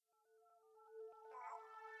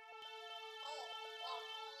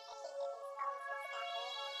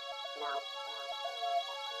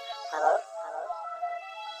Hello?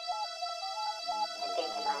 I think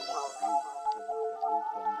they're on hold.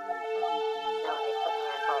 No, they put me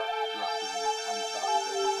on hold.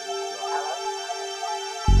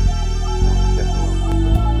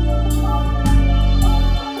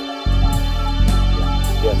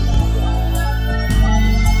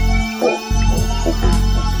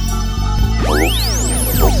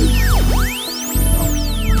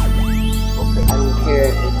 I don't care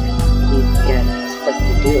if he's got stuff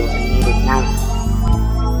to do. I need it now.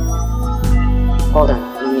 Hold on,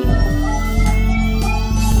 let me...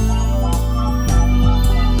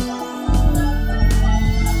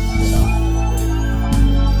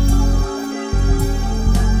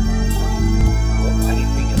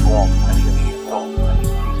 Anything involved, his phone,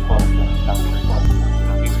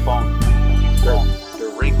 the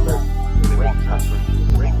ring, they won't touch it.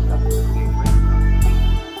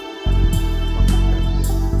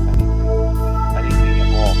 Anything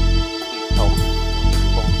involved, please help. His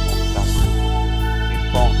phone won't stop ringing. His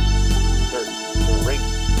phone, the ring,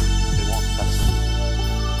 they won't stop ringing.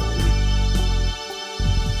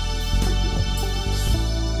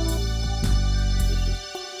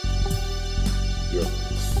 Yes.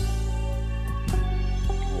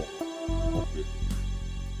 Cool. Okay.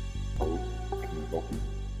 Hello? Can I help you?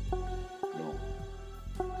 No.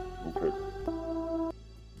 Okay.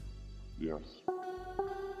 Yes.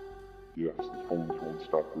 Yes, the phones won't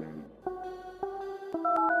stop ringing.